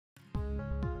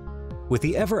With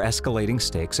the ever-escalating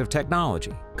stakes of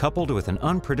technology, coupled with an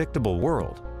unpredictable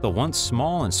world, the once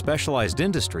small and specialized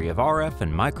industry of RF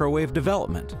and microwave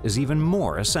development is even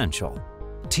more essential.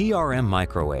 TRM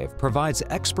Microwave provides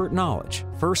expert knowledge,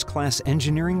 first-class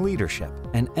engineering leadership,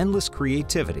 and endless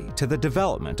creativity to the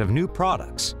development of new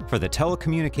products for the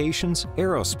telecommunications,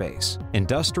 aerospace,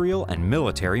 industrial, and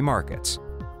military markets.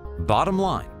 Bottom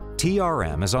line,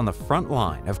 TRM is on the front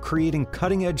line of creating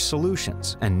cutting-edge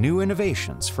solutions and new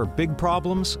innovations for big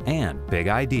problems and big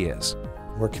ideas.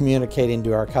 We're communicating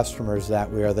to our customers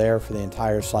that we are there for the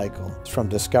entire cycle, from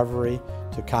discovery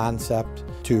to concept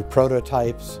to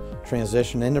prototypes,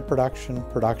 transition into production,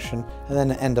 and then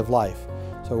the end of life.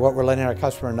 So what we're letting our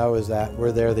customer know is that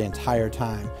we're there the entire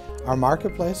time. Our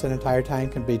marketplace, that entire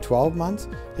time can be 12 months,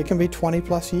 it can be 20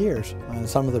 plus years on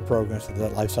some of the programs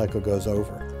that life cycle goes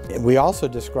over. We also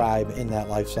describe in that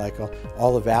life cycle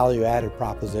all the value-added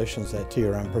propositions that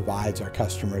TRM provides our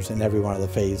customers in every one of the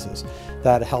phases.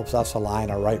 That helps us align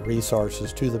our right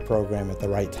resources to the program at the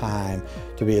right time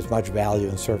to be as much value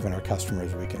in serving our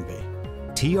customers as we can be.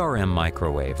 TRM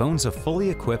Microwave owns a fully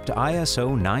equipped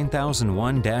ISO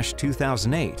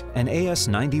 9001-2008 and AS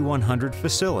 9100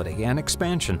 facility and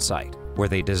expansion site, where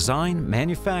they design,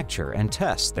 manufacture, and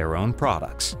test their own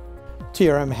products.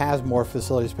 TRM has more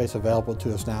facility space available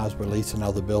to us now as we're leasing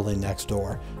another building next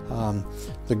door.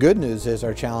 The good news is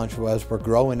our challenge was we're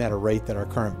growing at a rate that our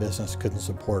current business couldn't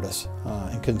support us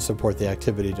and couldn't support the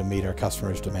activity to meet our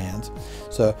customers' demands.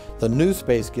 So the new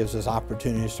space gives us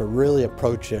opportunities to really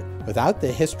approach it without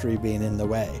the history being in the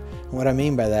way. And what I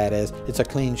mean by that is it's a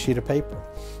clean sheet of paper.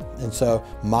 And so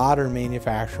modern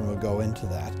manufacturing will go into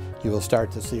that. You will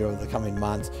start to see over the coming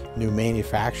months new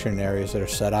manufacturing areas that are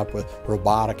set up with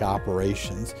robotic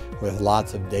operations, with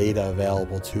lots of data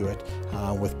available to it,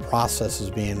 with processes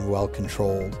being well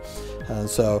controlled.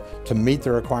 So to meet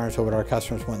the requirements of what our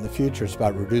customers want in the future, it's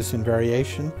about reducing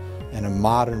variation, and a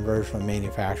modern version of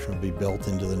manufacturing will be built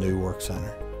into the new work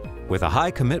center. With a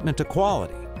high commitment to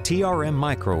quality, TRM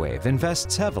Microwave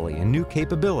invests heavily in new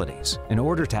capabilities in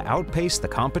order to outpace the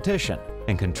competition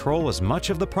and control as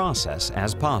much of the process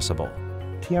as possible.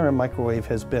 TRM Microwave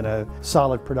has been a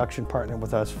solid production partner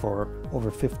with us for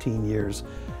over 15 years.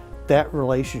 That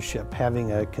relationship,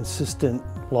 having a consistent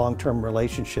long-term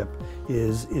relationship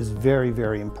is very,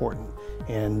 very important.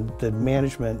 And the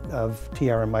management of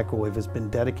TRM Microwave has been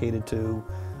dedicated to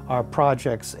our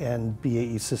projects and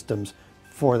BAE Systems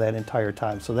for that entire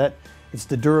time. So that it's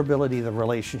the durability of the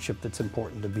relationship that's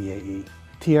important to BAE.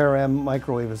 TRM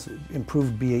Microwave has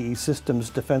improved BAE Systems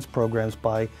defense programs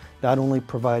by not only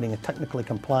providing a technically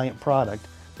compliant product,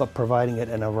 but providing it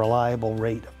in a reliable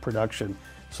rate of production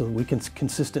so that we can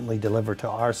consistently deliver to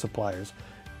our suppliers.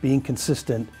 Being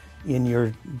consistent in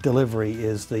your delivery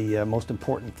is the most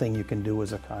important thing you can do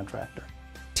as a contractor.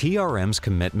 TRM's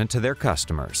commitment to their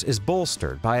customers is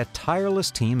bolstered by a tireless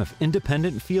team of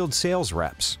independent field sales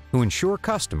reps who ensure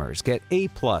customers get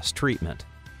A-plus treatment.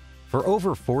 For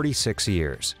over 46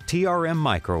 years, TRM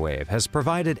Microwave has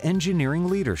provided engineering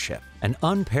leadership and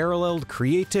unparalleled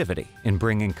creativity in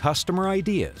bringing customer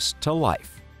ideas to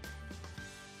life.